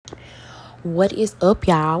What is up,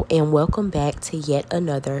 y'all, and welcome back to yet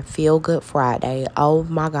another Feel Good Friday. Oh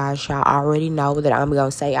my gosh, y'all already know that I'm gonna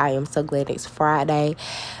say I am so glad it's Friday.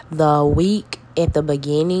 The week at the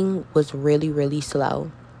beginning was really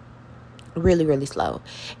slow. Really slow.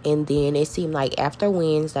 And then it seemed like after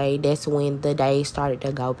Wednesday, that's when the days started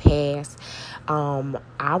to go past.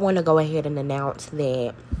 I want to go ahead and announce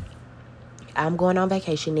that I'm going on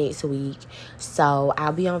vacation next week, so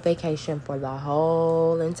I'll be on vacation for the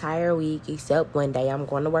whole entire week except Monday. I'm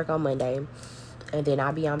going to work on Monday, and then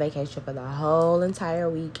I'll be on vacation for the whole entire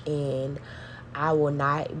week, and I will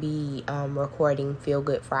not be recording Feel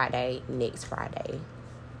Good Friday next Friday.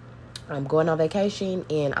 I'm going on vacation,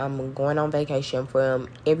 and I'm going on vacation from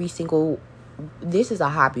this is a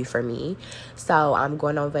hobby for me, so I'm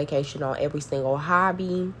going on vacation on every single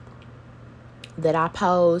hobby that I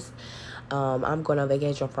post. I'm going on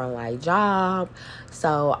vacation from my job,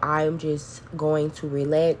 so I'm just going to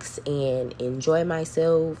relax and enjoy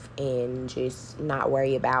myself and just not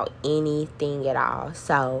worry about anything at all.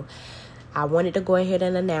 So I wanted to go ahead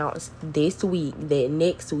and announce this week that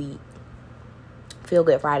next week Feel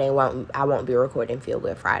Good Friday I won't be recording Feel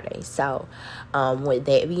Good Friday. So with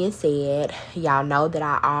that being said, y'all know that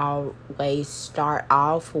I always start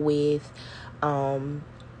off with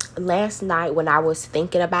last night when I was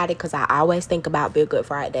thinking about it, because I always think about Feel Good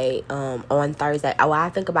Friday on Thursday. I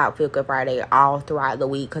think about Feel Good Friday all throughout the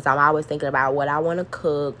week, because I'm always thinking about what I want to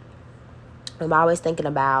cook. I'm always thinking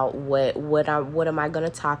about what am I going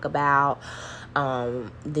to talk about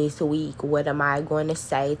this week. What am I going to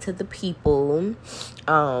say to the people?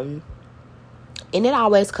 And it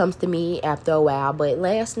always comes to me after a while. But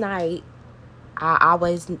last night,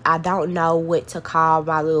 I don't know what to call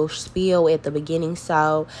my little spiel at the beginning.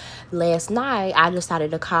 So last night I decided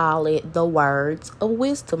to call it the Words of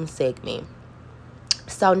Wisdom segment.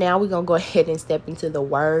 So now we're going to go ahead and step into the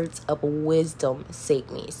Words of Wisdom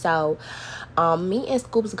segment. So me and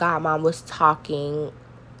Scoop's godmom was talking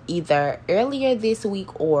either earlier this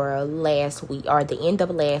week or last week, or the end of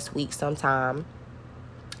last week sometime.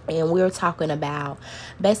 And we were talking about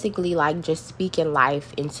basically like just speaking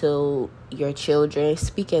life into your children,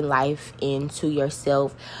 speaking life into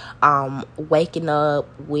yourself, waking up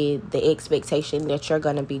with the expectation that you're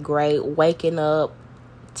going to be great, waking up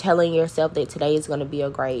telling yourself that today is going to be a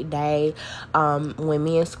great day. When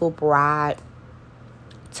me and Scoop ride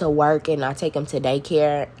to work and I take him to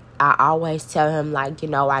daycare, I always tell him, like,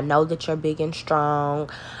 I know that you're big and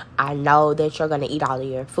strong. I know that you're going to eat all of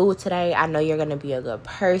your food today. I know you're going to be a good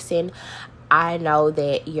person. I know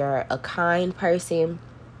that you're a kind person.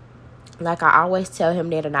 Like, I always tell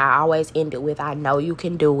him that, and I always end it with, I know you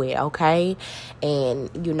can do it, okay?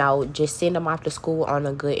 And, just send him off to school on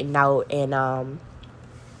a good note. And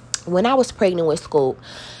when I was pregnant with Scoop,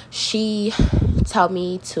 she told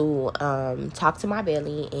me to talk to my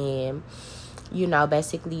belly and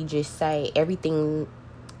basically just say everything,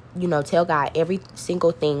 tell God every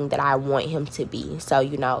single thing that I want him to be.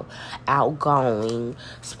 So, outgoing,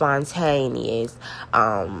 spontaneous,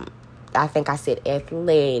 I think I said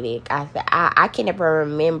athletic. I can never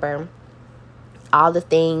remember all the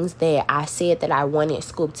things that I said that I wanted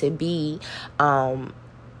Scoop to be,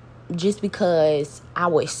 just because I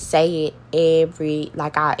would say it every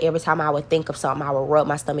time I would think of something, I would rub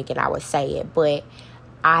my stomach and I would say it. But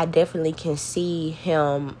I definitely can see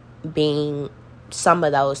him being some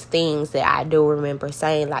of those things that I do remember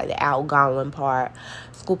saying, like the outgoing part.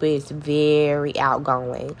 Scoop is very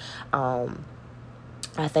outgoing. I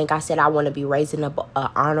think I said I want to be raising up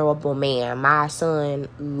an honorable man. My son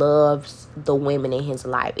loves the women in his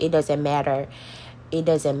life. It doesn't matter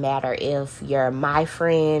if you're my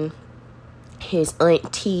friend, his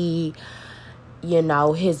auntie,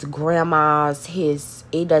 his grandma's,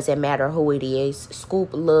 it doesn't matter who it is. Scoop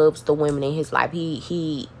loves the women in his life.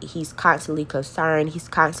 He's constantly concerned. He's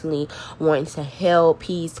constantly wanting to help.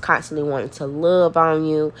 He's constantly wanting to love on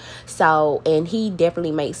you. So, and he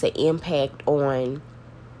definitely makes an impact on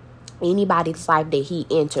anybody's life that he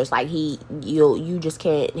enters. Like, you just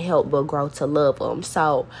can't help but grow to love him.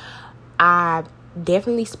 So I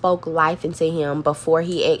definitely spoke life into him before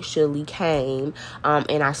he actually came,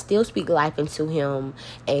 and I still speak life into him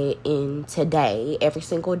in today, every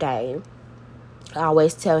single day. I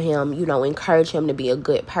always tell him, encourage him to be a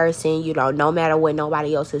good person. No matter what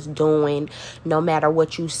nobody else is doing, no matter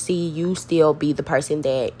what you see, you still be the person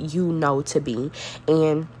that you know to be.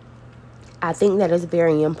 And I think that is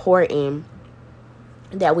very important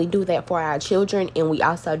that we do that for our children, and we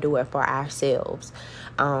also do it for ourselves.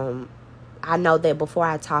 I know that before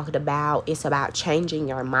I talked about, it's about changing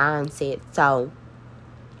your mindset. So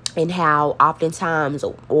and how oftentimes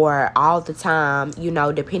or all the time,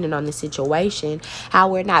 depending on the situation, how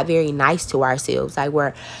we're not very nice to ourselves. Like,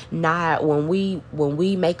 we're not, when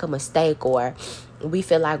we make a mistake, or we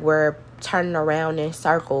feel like we're turning around in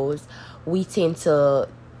circles, we tend to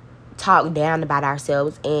talk down about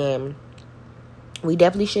ourselves, and we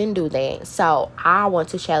definitely shouldn't do that. So I want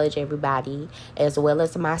to challenge everybody, as well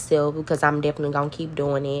as myself, because I'm definitely going to keep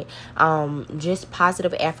doing it. Just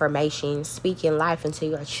positive affirmations, speaking life into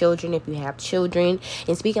your children if you have children,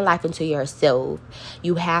 and speaking life into yourself.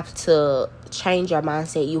 You have to change your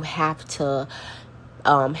mindset. You have to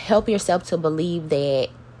help yourself to believe that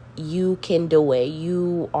you can do it.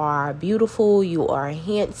 You are beautiful. You are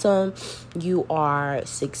handsome. You are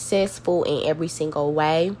successful in every single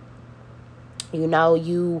way.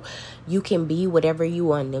 You can be whatever you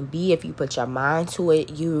want to be if you put your mind to it.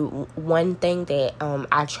 One thing that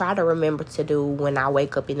I try to remember to do when I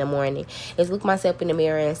wake up in the morning is look myself in the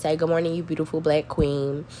mirror and say, good morning, you beautiful black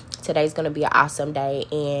queen. Today's going to be an awesome day,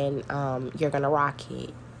 and you're going to rock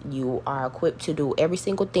it. You are equipped to do every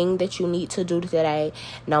single thing that you need to do today.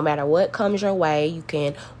 No matter what comes your way, you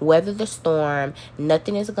can weather the storm.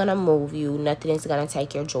 Nothing is going to move you. Nothing is going to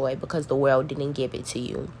take your joy, because the world didn't give it to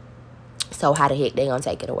you. So how the heck they gonna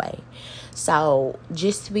take it away? So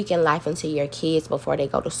just speaking life into your kids before they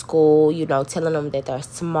go to school, telling them that they're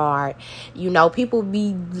smart. People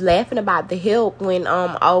be laughing about the help when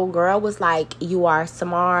old girl was like, you are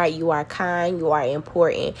smart, you are kind, you are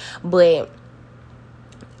important. But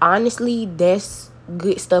honestly, that's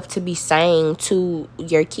good stuff to be saying to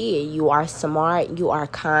your kid. You are smart, you are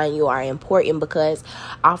kind, you are important, because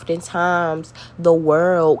oftentimes the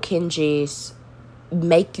world can just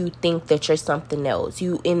make you think that you're something else.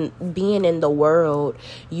 In being in the world,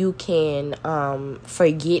 you can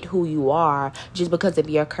forget who you are just because of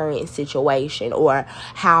your current situation or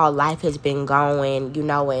how life has been going,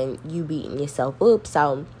 and you beating yourself up.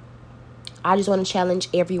 So I just want to challenge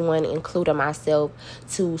everyone, including myself,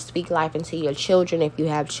 to speak life into your children if you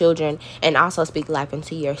have children, and also speak life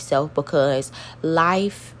into yourself, because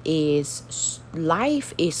life is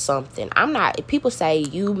something. People say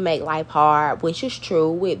you make life hard, which is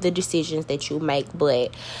true with the decisions that you make,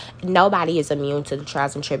 but nobody is immune to the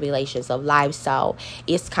trials and tribulations of life. So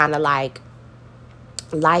it's kind of like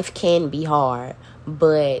life can be hard,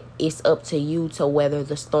 but it's up to you to weather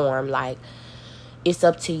the storm. Like, it's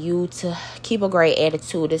up to you to keep a great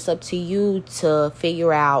attitude. It's up to you to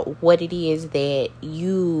figure out what it is that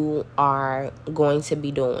you are going to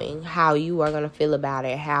be doing, how you are going to feel about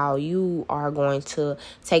it, how you are going to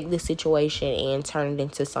take the situation and turn it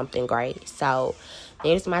into something great. So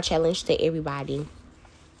there's my challenge to everybody,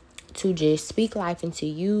 to just speak life into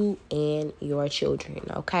you and your children,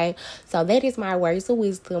 okay? So that is my words of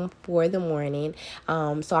wisdom for the morning. So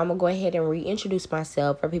I'm going to go ahead and reintroduce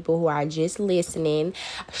myself for people who are just listening.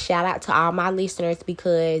 Shout out to all my listeners,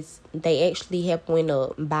 because they actually have went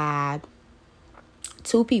up by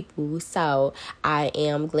 2 people. So I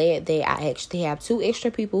am glad that I actually have 2 extra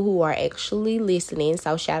people who are actually listening.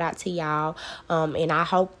 So shout out to y'all. And I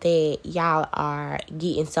hope that y'all are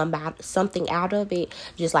getting something out of it,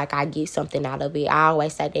 just like I get something out of it. I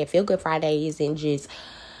always say that Feel Good Friday isn't just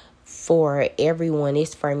for everyone,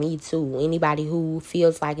 it's for me too. Anybody who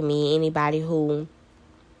feels like me, anybody who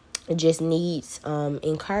just needs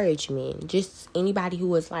encouragement, just anybody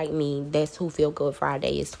who is like me, that's who Feel Good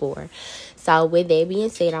Friday is for. So with that being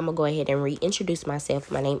said, I'm gonna go ahead and reintroduce myself.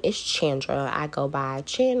 My name is Chandra. I go by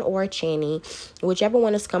Chan or Channy, whichever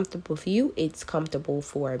one is comfortable for you. It's comfortable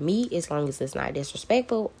for me, as long as it's not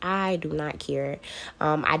disrespectful. I do not care.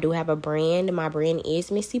 I do have a brand. My brand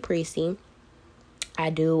is Missy Prissy. I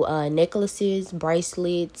do necklaces,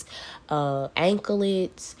 bracelets,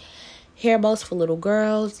 anklets, hair bows for little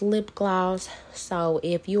girls, lip gloss. So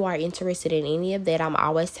if you are interested in any of that, I'm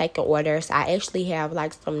always taking orders. I actually have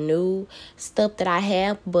like some new stuff that I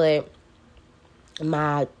have, but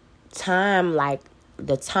my time, like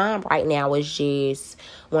the time right now is just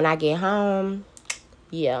when I get home.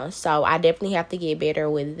 Yeah, so I definitely have to get better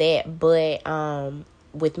with that, but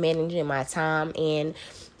with managing my time, and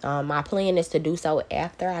my plan is to do so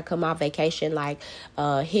after I come off vacation, like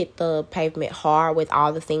hit the pavement hard with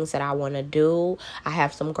all the things that I want to do. I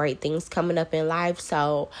have some great things coming up in life,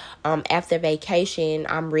 so after vacation,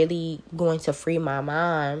 I'm really going to free my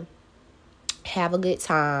mind, have a good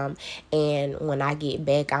time, and when I get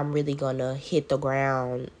back, I'm really gonna hit the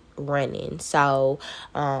ground running. So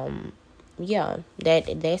yeah,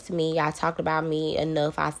 that's me. I talked about me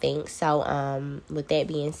enough, I think. So with that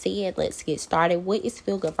being said, let's get started. What is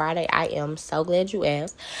Feel Good Friday? I am so glad you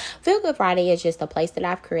asked. Feel Good Friday is just a place that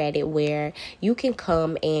I've created where you can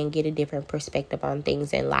come and get a different perspective on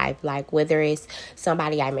things in life, like whether it's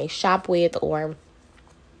somebody I may shop with, or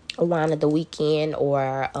a wine of the weekend,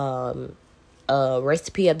 or a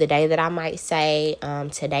recipe of the day that I might say.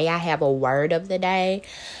 Today I have a word of the day.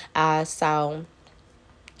 So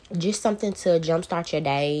just something to jumpstart your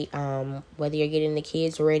day, whether you're getting the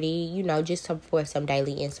kids ready, just for some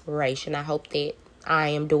daily inspiration. I hope that I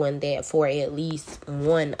am doing that for at least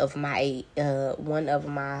one of my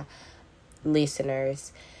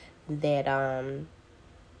listeners that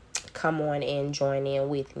come on and join in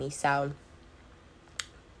with me. So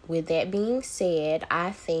with that being said,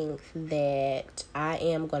 I think that I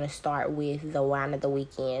am going to start with the wine of the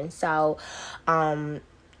weekend. So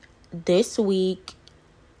this week,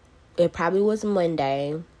 it probably was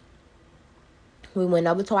Monday, we went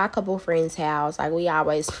over to our couple friends' house like we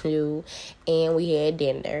always do, and we had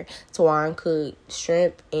dinner. Twan cooked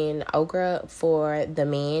shrimp and okra for the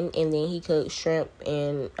men, and then he cooked shrimp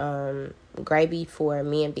and gravy for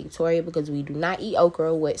me and Victoria, because we do not eat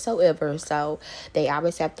okra whatsoever. So he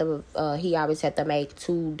always have to make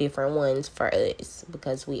two different ones for us,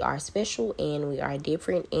 because we are special and we are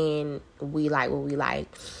different and we like what we like.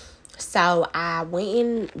 So I went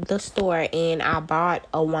in the store and I bought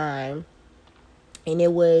a wine, and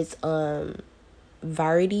it was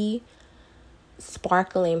Verde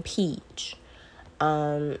Sparkling Peach.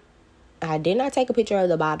 I did not take a picture of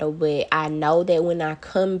the bottle, but I know that when I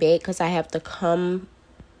come back, because I have to come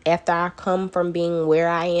after I come from being where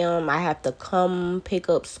I am, I have to come pick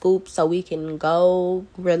up Scoop so we can go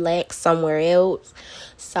relax somewhere else.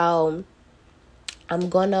 So I'm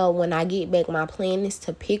gonna, when I get back, my plan is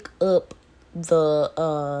to pick up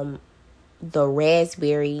the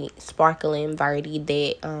raspberry sparkling Verde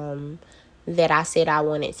that I said I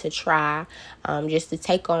wanted to try, just to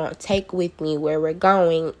take with me where we're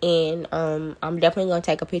going, and I'm definitely gonna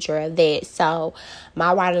take a picture of that. So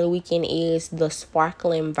my wine of the weekend is the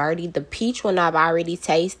sparkling Verde. The peach one I've already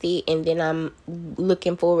tasted, and then I'm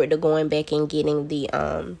looking forward to going back and getting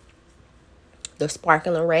the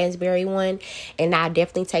sparkling raspberry one, and I'll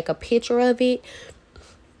definitely take a picture of it,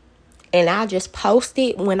 and I'll just post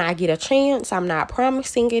it when I get a chance. I'm not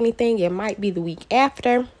promising anything. It might be the week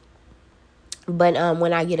after, but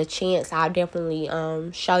when I get a chance, I'll definitely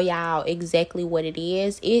show y'all exactly what it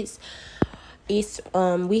is. It's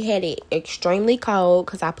we had it extremely cold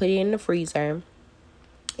because I put it in the freezer,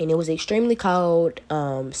 and it was extremely cold.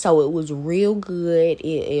 So it was real good.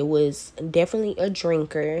 It was definitely a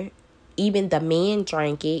drinker. Even the men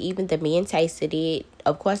drank it. Even the men tasted it.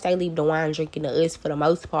 Of course, they leave the wine drinking to us for the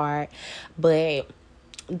most part, but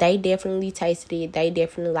they definitely tasted it. They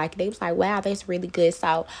definitely liked it. They was like, wow, that's really good.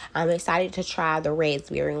 So I'm excited to try the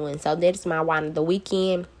raspberry one. So that's my wine of the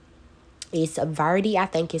weekend. It's Verde. I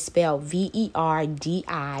think it's spelled Verdi.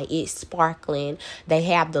 It's sparkling. They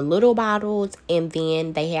have the little bottles, and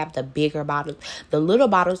then they have the bigger bottles. The little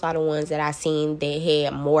bottles are the ones that I seen that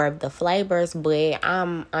had more of the flavors, but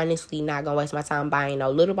I'm honestly not gonna waste my time buying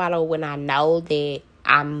no little bottle when I know that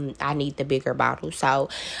I need the bigger bottle. So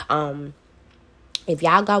if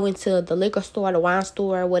y'all go into the liquor store, the wine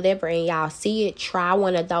store, whatever, and y'all see it, try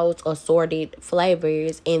one of those assorted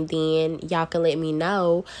flavors, and then y'all can let me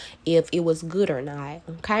know if it was good or not,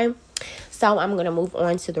 okay? So I'm going to move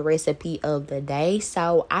on to the recipe of the day.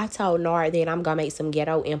 So I told Nard that I'm going to make some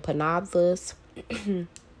ghetto empanadas.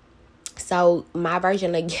 So my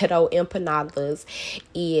version of ghetto empanadas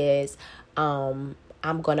is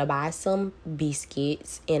I'm going to buy some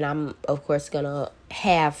biscuits, and I'm, of course, going to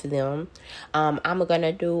have them. I'm going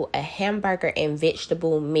to do a hamburger and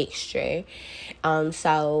vegetable mixture.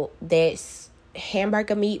 So that's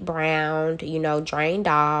hamburger meat browned, drained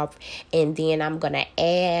off. And then I'm going to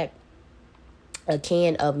add a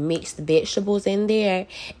can of mixed vegetables in there,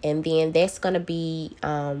 and then that's gonna be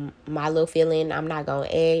my little filling. I'm not gonna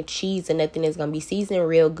add cheese or nothing. It's gonna be seasoned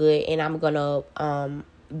real good, and I'm gonna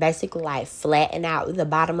basically like flatten out the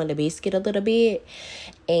bottom of the biscuit a little bit,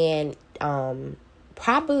 and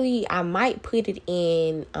probably I might put it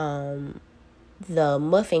in the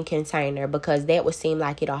muffin container, because that would seem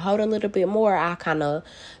like it'll hold a little bit more. I kind of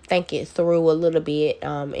think it through a little bit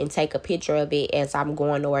and take a picture of it as I'm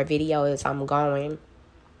going, or a video as I'm going.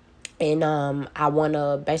 And I want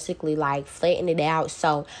to basically like flatten it out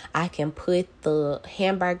so I can put the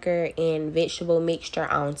hamburger and vegetable mixture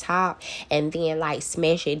on top, and then like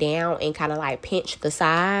smash it down and kind of like pinch the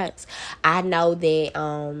sides. I know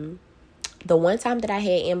that the one time that I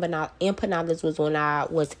had empanadas was when I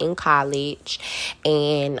was in college,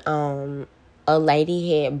 and a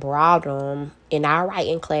lady had brought them in our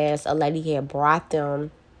writing class. A lady had brought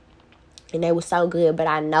them, and they were so good. But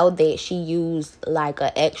I know that she used like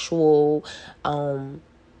an actual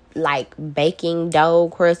like baking dough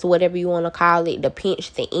crust, whatever you want to call it, to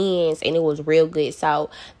pinch the ends, and it was real good. So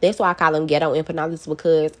that's why I call them ghetto empanadas,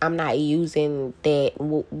 because I'm not using that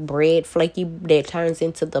bread flaky that turns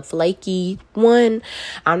into the flaky one.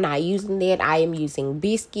 I'm not using that. I am using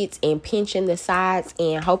biscuits and pinching the sides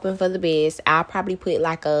and hoping for the best. I'll probably put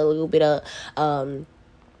like a little bit of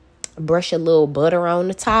brush a little butter on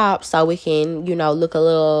the top so it can, look a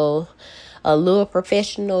little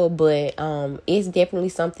professional. But it's definitely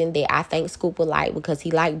something that I think Scoop will like, because he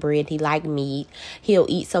like bread, he like meat, he'll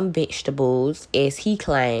eat some vegetables as he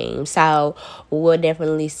claims. So we'll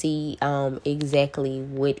definitely see exactly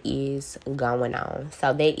what is going on.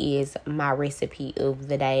 So that is my recipe of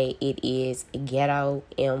the day. It is ghetto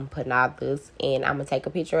empanadas, and I'm gonna take a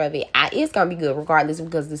picture of it. It's gonna be good regardless,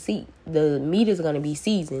 because the meat is gonna be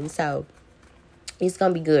seasoned, so it's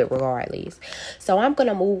going to be good regardless. So I'm going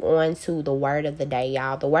to move on to the word of the day,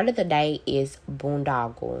 y'all. The word of the day is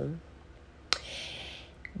boondoggle.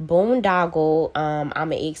 Boondoggle, I'm going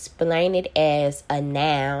to explain it as a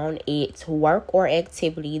noun. It's work or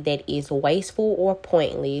activity that is wasteful or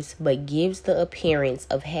pointless, but gives the appearance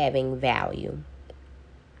of having value.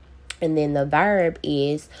 And then the verb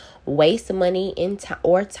is waste money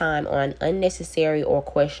or time on unnecessary or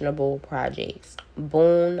questionable projects.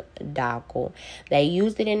 Boondoggle. They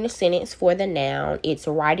used it in the sentence for the noun. It's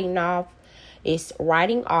writing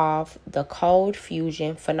off the cold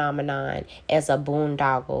fusion phenomenon as a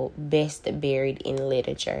boondoggle, best buried in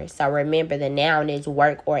literature. So remember, the noun is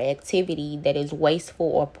work or activity that is wasteful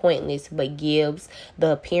or pointless, but gives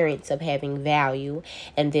the appearance of having value.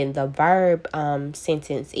 And then the verb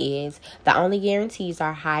sentence is the only guarantees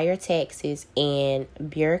are higher taxes and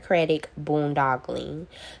bureaucratic boondoggling.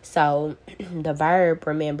 So the verb,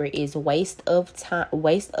 remember, is waste of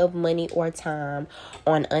money or time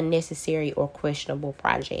on unnecessary or questionable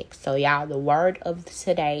projects. So y'all, the word of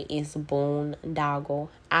today is boondoggle.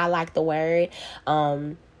 I like the word.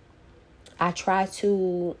 I try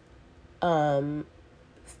to find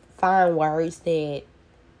words that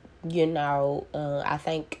I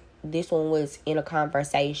think this one was in a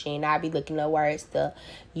conversation. I'll be looking at words to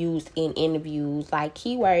use in interviews, like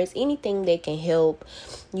keywords, anything that can help.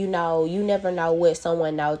 You never know what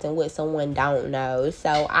someone knows and what someone don't know.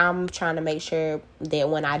 So I'm trying to make sure that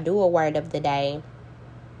when I do a word of the day,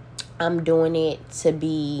 I'm doing it to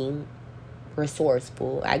be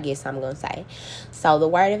resourceful, I guess I'm gonna say. So the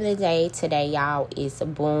word of the day today, y'all, is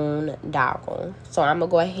boondoggle. So I'm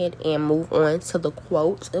gonna go ahead and move on to the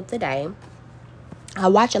quote of the day. I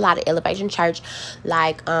watch a lot of Elevation Church,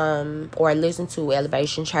 or listen to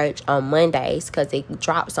Elevation Church on Mondays, because it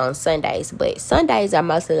drops on Sundays. But Sundays are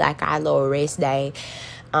mostly like our little rest day.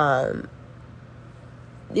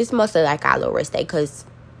 This mostly like our little rest day, because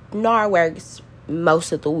NAR works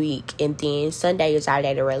most of the week, and then Sunday is our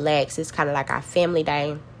day to relax. It's kind of like our family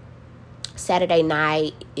day. Saturday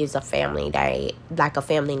night is a family day, like a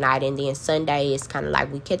family night, and then Sunday is kind of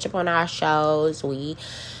like we catch up on our shows. We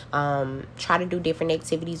try to do different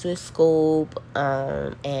activities with Scoop,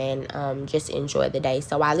 and just enjoy the day.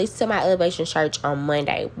 So I listen to my Elevation Church on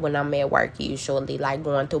Monday when I'm at work, usually, like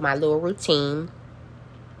going through my little routine.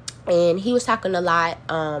 And he was talking a lot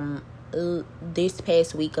this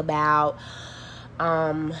past week about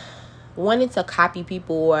wanting to copy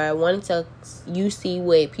people, or you see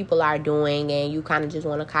what people are doing and you kind of just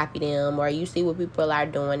want to copy them, or you see what people are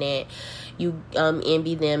doing and you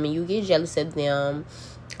envy them and you get jealous of them.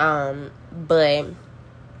 But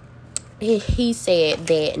he said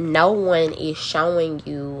that no one is showing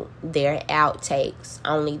you their outtakes,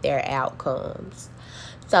 only their outcomes.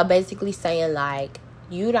 So basically saying, like,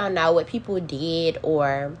 you don't know what people did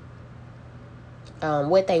or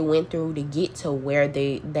what they went through to get to where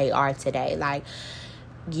they are today. Like,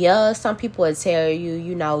 yeah, some people will tell you,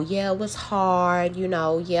 yeah, it was hard,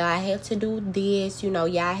 yeah, I had to do this,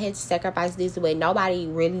 yeah, I had to sacrifice this, but nobody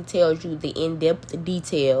really tells you the in-depth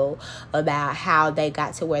detail about how they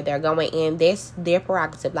got to where they're going, and that's their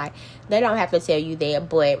prerogative. Like, they don't have to tell you that.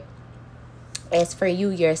 But as for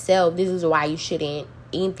you yourself, this is why you shouldn't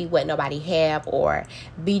envy what nobody have, or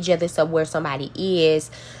be jealous of where somebody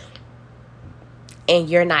is and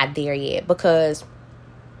you're not there yet, because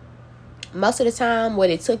most of the time what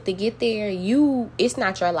it took to get there, it's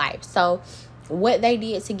not your life. So what they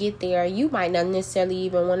did to get there, you might not necessarily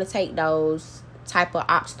even want to take those type of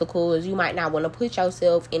obstacles. You might not want to put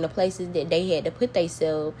yourself in the places that they had to put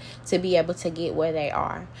themselves to be able to get where they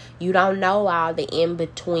are. You don't know all the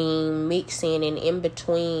in-between mixing and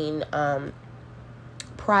in-between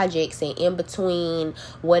projects and in between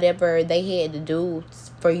whatever they had to do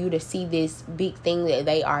for you to see this big thing that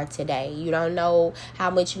they are today. You don't know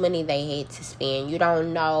how much money they had to spend. You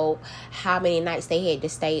don't know how many nights they had to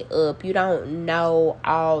stay up. You don't know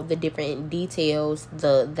all the different details,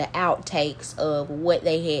 the outtakes of what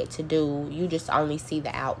they had to do. You just only see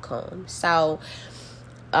the outcome. So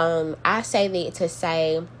I say that to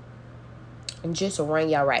say, just run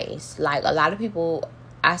your race. Like, a lot of people,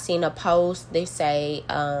 I seen a post, they said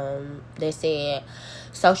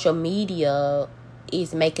social media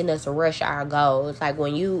is making us rush our goals. Like,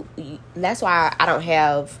 when you that's why I don't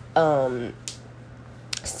have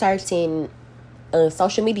certain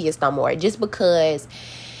social medias no more, just because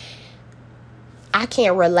I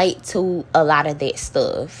can't relate to a lot of that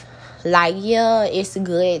stuff. Like, yeah, it's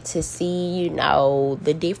good to see,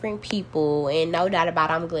 the different people, and no doubt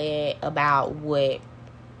about it, I'm glad about what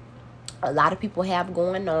a lot of people have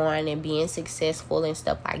going on and being successful and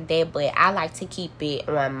stuff like that, but I like to keep it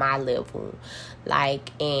on my level,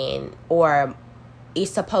 or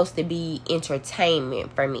it's supposed to be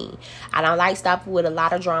entertainment for me. I don't like stuff with a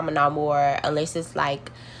lot of drama no more, unless it's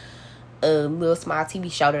like a little small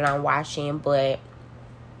TV show that I'm watching. But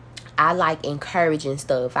I like encouraging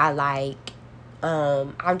stuff. I like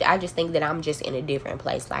I just think that I'm just in a different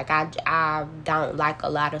place. Like, I don't like a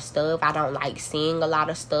lot of stuff. I don't like seeing a lot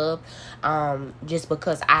of stuff, just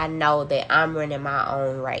because I know that I'm running my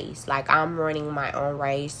own race. Like, I'm running my own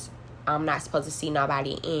race. I'm not supposed to see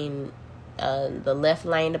nobody in the left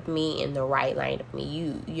lane of me and the right lane of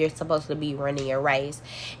me. You're supposed to be running your race.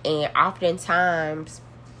 And oftentimes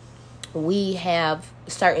we have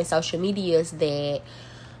certain social medias that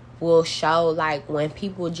will show, like, when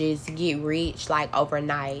people just get rich, like,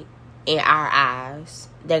 overnight. In our eyes,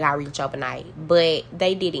 they got rich overnight, but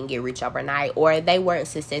they didn't get rich overnight, or they weren't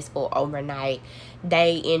successful overnight.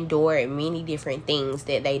 They endured many different things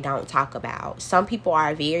that they don't talk about. Some people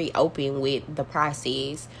are very open with the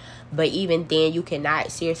process, but even then, you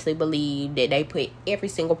cannot seriously believe that they put every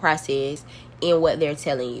single process in what they're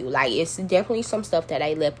telling you. Like, it's definitely some stuff that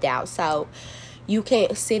they left out. So you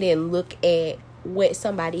can't sit and look at what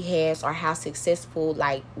somebody has, or how successful,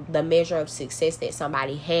 like, the measure of success that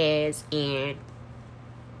somebody has, and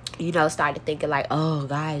started thinking like, oh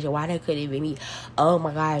gosh, why that couldn't be me? Oh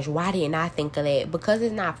my gosh, why didn't I think of that? Because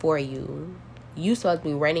it's not for you. You supposed to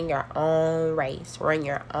be running your own race. Run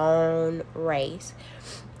your own race.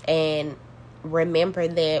 And remember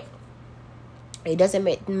that it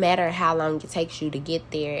doesn't matter how long it takes you to get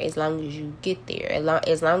there, as long as you get there.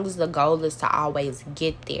 As long as the goal is to always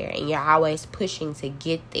get there, and you're always pushing to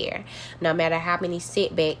get there. No matter how many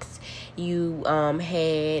setbacks you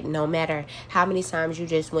had, no matter how many times you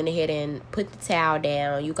just went ahead and put the towel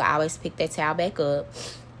down, you can always pick that towel back up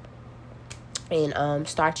and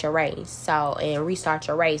start your race. And restart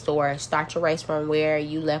your race, or start your race from where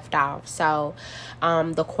you left off. So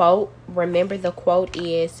the quote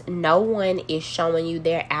is, no one is showing you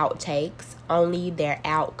their outtakes, only their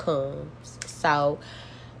outcomes. So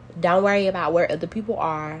don't worry about where other people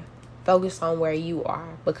are. Focus on where you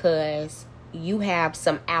are, because you have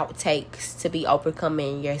some outtakes to be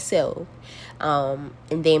overcoming yourself. And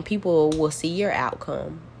then people will see your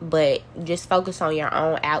outcome. But just focus on your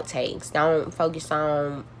own outtakes. Don't focus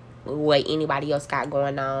on what anybody else got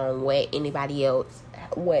going on, what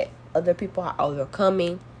other people are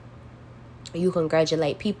overcoming. You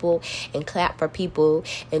congratulate people and clap for people,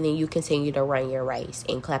 and then you continue to run your race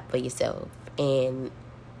and clap for yourself. And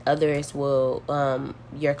others will,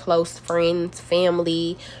 your close friends,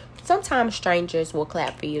 family, sometimes strangers will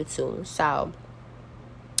clap for you too. So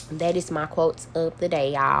that is my quotes of the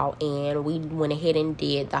day, y'all. And we went ahead and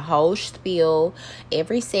did the whole spiel,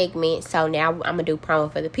 every segment. So now I'm going to do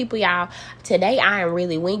promo for the people, y'all. Today I am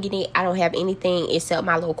really winging it. I don't have anything except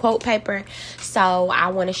my little quote paper. So I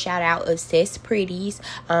want to shout out Obsessed Pretties.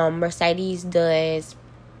 Mercedes does,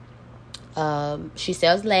 she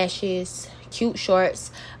sells lashes, cute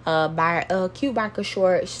shorts, cute biker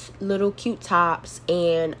shorts, little cute tops,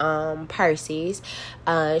 and purses.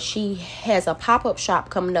 She has a pop-up shop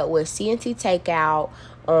coming up with CNT Takeout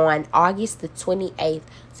on August the 28th.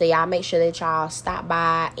 So y'all make sure that y'all stop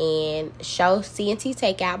by and show CNT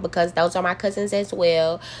Takeout, because those are my cousins as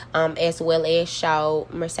well as show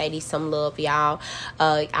Mercedes some love, y'all.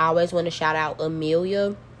 I always want to shout out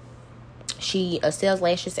Amelia. She sells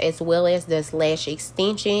lashes as well as does lash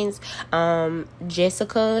extensions.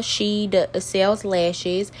 Jessica, she sells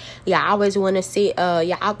lashes. Y'all always want to see.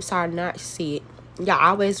 Y'all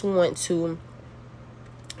always want to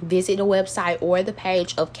visit the website or the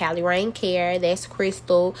page of Cali Rain Care. That's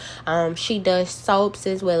Crystal. She does soaps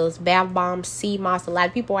as well as bath bombs, sea moss. A lot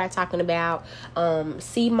of people are talking about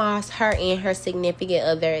sea moss. Her and her significant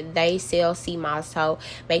other, they sell sea moss. So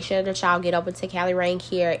make sure that y'all get over to Cali Rain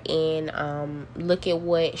Care and look at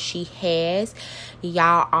what she has.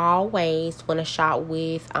 Y'all always want to shop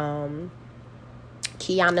with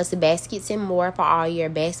Kiana's Baskets and More for all your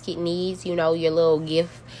basket needs. You know, your little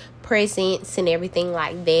gift presents and everything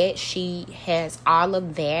like that. She has all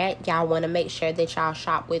of that. Y'all want to make sure that y'all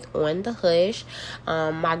shop with On the Hush.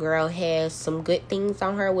 My girl has some good things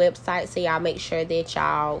on her website, so y'all make sure that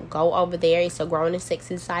y'all go over there. It's a grown and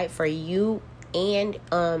sexy site for you and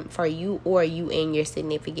for you or you and your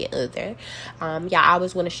significant other. Y'all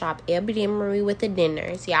always want to shop Ebony and Marie with the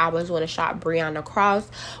dinners. Y'all always want to shop Brianna Cross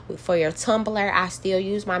for your tumbler. I still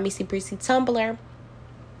use my Missy Prissy tumbler.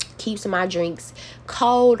 Keeps my drinks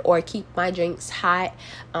cold or keep my drinks hot.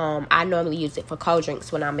 I normally use it for cold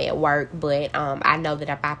drinks when I'm at work, but I know that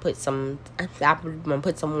if I'm gonna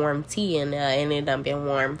put some warm tea in there, and it done been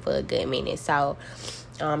warm for a good minute. So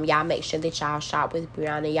y'all make sure that y'all shop with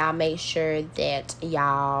Brianna. Y'all make sure that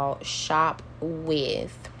y'all shop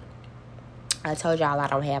with, I told y'all I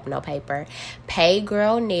don't have no paper, Pay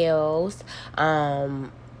Girl Nails.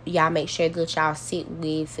 Y'all make sure that y'all sit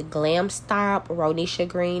with Glam Stop, Ronisha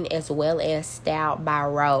Green, as well as Styled by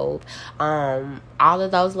Robe. All of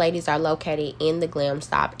those ladies are located in the Glam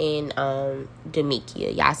Stop in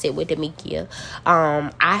Demekia. Y'all sit with Demekia.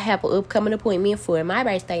 I have an upcoming appointment for my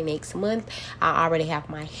birthday next month. I already have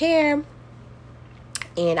my hair,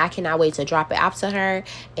 and I cannot wait to drop it off to her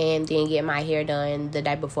and then get my hair done the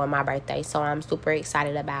day before my birthday. So I'm super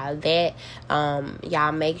excited about that.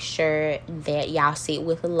 Y'all make sure that y'all sit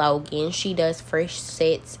with Logan. She does fresh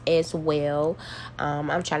sets as well.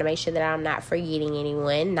 I'm trying to make sure that I'm not forgetting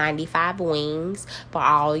anyone. 95 Wings for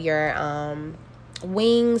all your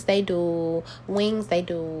wings. They do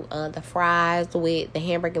the fries with the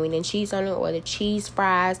hamburger meat and cheese on it, or the cheese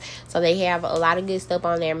fries. So they have a lot of good stuff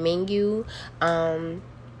on their menu.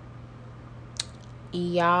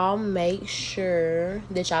 Y'all make sure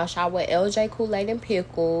that y'all shop with LJ Kool-Aid and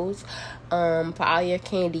Pickles for all your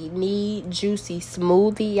candy need. Juicy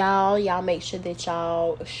Smoothie, y'all make sure that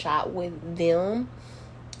y'all shop with them.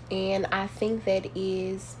 And I think that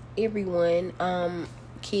is everyone.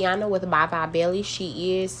 Kiana with Bye Bye Belly.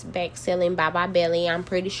 She is back selling Bye Bye Belly. I'm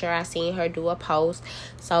pretty sure I seen her do a post.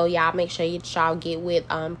 So y'all make sure y'all get with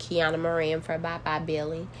Kiana Moran for Bye Bye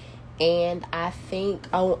Belly. And I think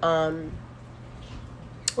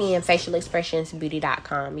and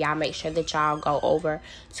facialexpressionsbeauty.com. Y'all make sure that y'all go over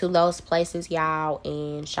to those places, y'all,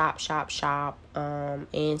 and shop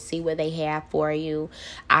and see what they have for you.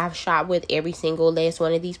 I've shopped with every single last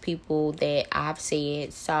one of these people that I've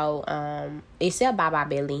said. So except Bye Bye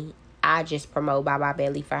Belly. I just promote Bye Bye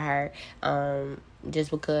Belly for her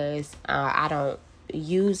just because I don't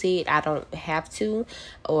use it. I don't have to,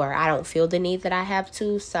 or I don't feel the need that I have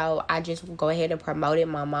to, so I just go ahead and promote it.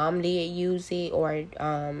 My mom did use it, or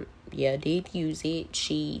did use it.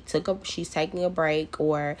 She's taking a break,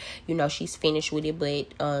 or she's finished with it,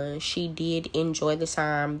 but she did enjoy the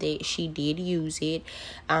time that she did use it.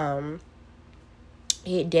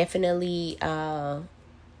 It definitely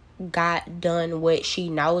got done what she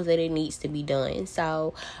knows that it needs to be done.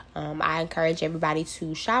 So I encourage everybody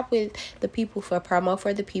to shop with the people for promo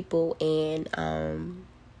for the people, and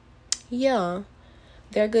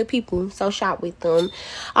they're good people, so shop with them.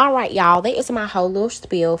 All right, y'all, that is my whole little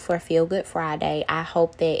spiel for Feel Good Friday. I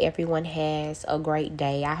hope that everyone has a great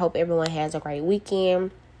day. I hope everyone has a great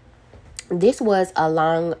weekend. This was a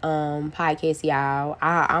long podcast, y'all.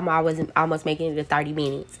 I'm almost making it to 30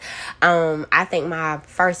 minutes. I think my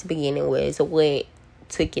first beginning was what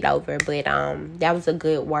took it over, but that was a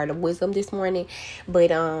good word of wisdom this morning.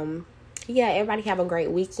 But everybody have a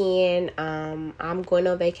great weekend. I'm going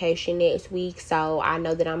on vacation next week, so I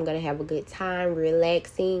know that I'm gonna have a good time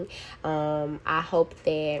relaxing. I hope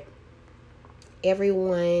that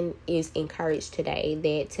everyone is encouraged today,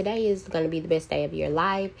 that today is going to be the best day of your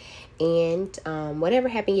life, and whatever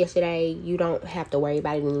happened yesterday, you don't have to worry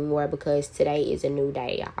about it anymore, because today is a new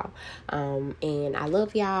day, y'all. And I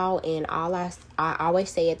love y'all, and all I always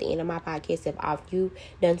say at the end of my podcast, if all you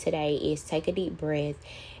done today is take a deep breath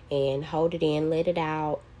and hold it in, let it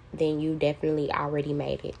out, then you definitely already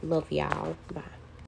made it. Love y'all. Bye.